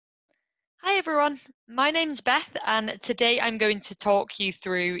everyone, my name's Beth and today I'm going to talk you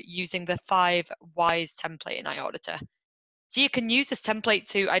through using the 5 whys template in iAuditor. So you can use this template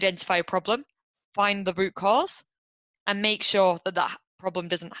to identify a problem, find the root cause, and make sure that that problem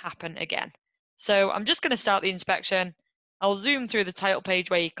doesn't happen again. So I'm just going to start the inspection. I'll zoom through the title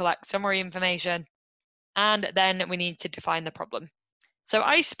page where you collect summary information, and then we need to define the problem. So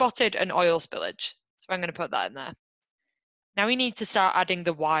I spotted an oil spillage, so I'm going to put that in there. Now we need to start adding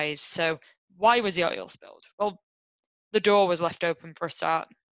the whys. So why was the oil spilled? Well, the door was left open for a start.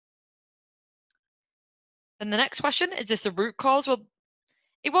 Then the next question, is this the root cause? Well,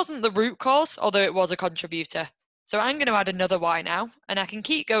 it wasn't the root cause, although it was a contributor. So I'm going to add another why now, and I can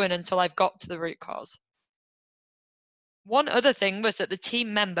keep going until I've got to the root cause. One other thing was that the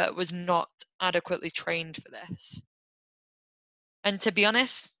team member was not adequately trained for this. And to be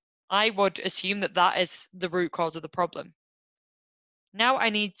honest, I would assume that that is the root cause of the problem. Now I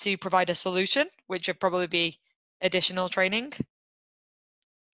need to provide a solution, which would probably be additional training.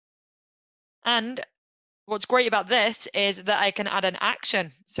 And what's great about this is that I can add an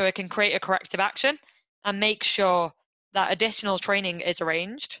action. So I can create a corrective action and make sure that additional training is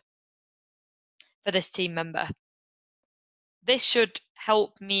arranged for this team member. This should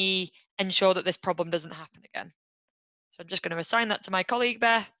help me ensure that this problem doesn't happen again. So I'm just going to assign that to my colleague,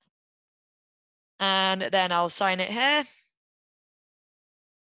 Beth. And then I'll assign it here.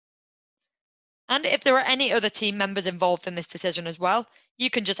 And if there are any other team members involved in this decision as well, you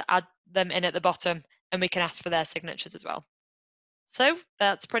can just add them in at the bottom and we can ask for their signatures as well. So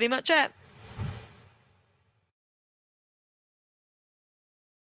that's pretty much it.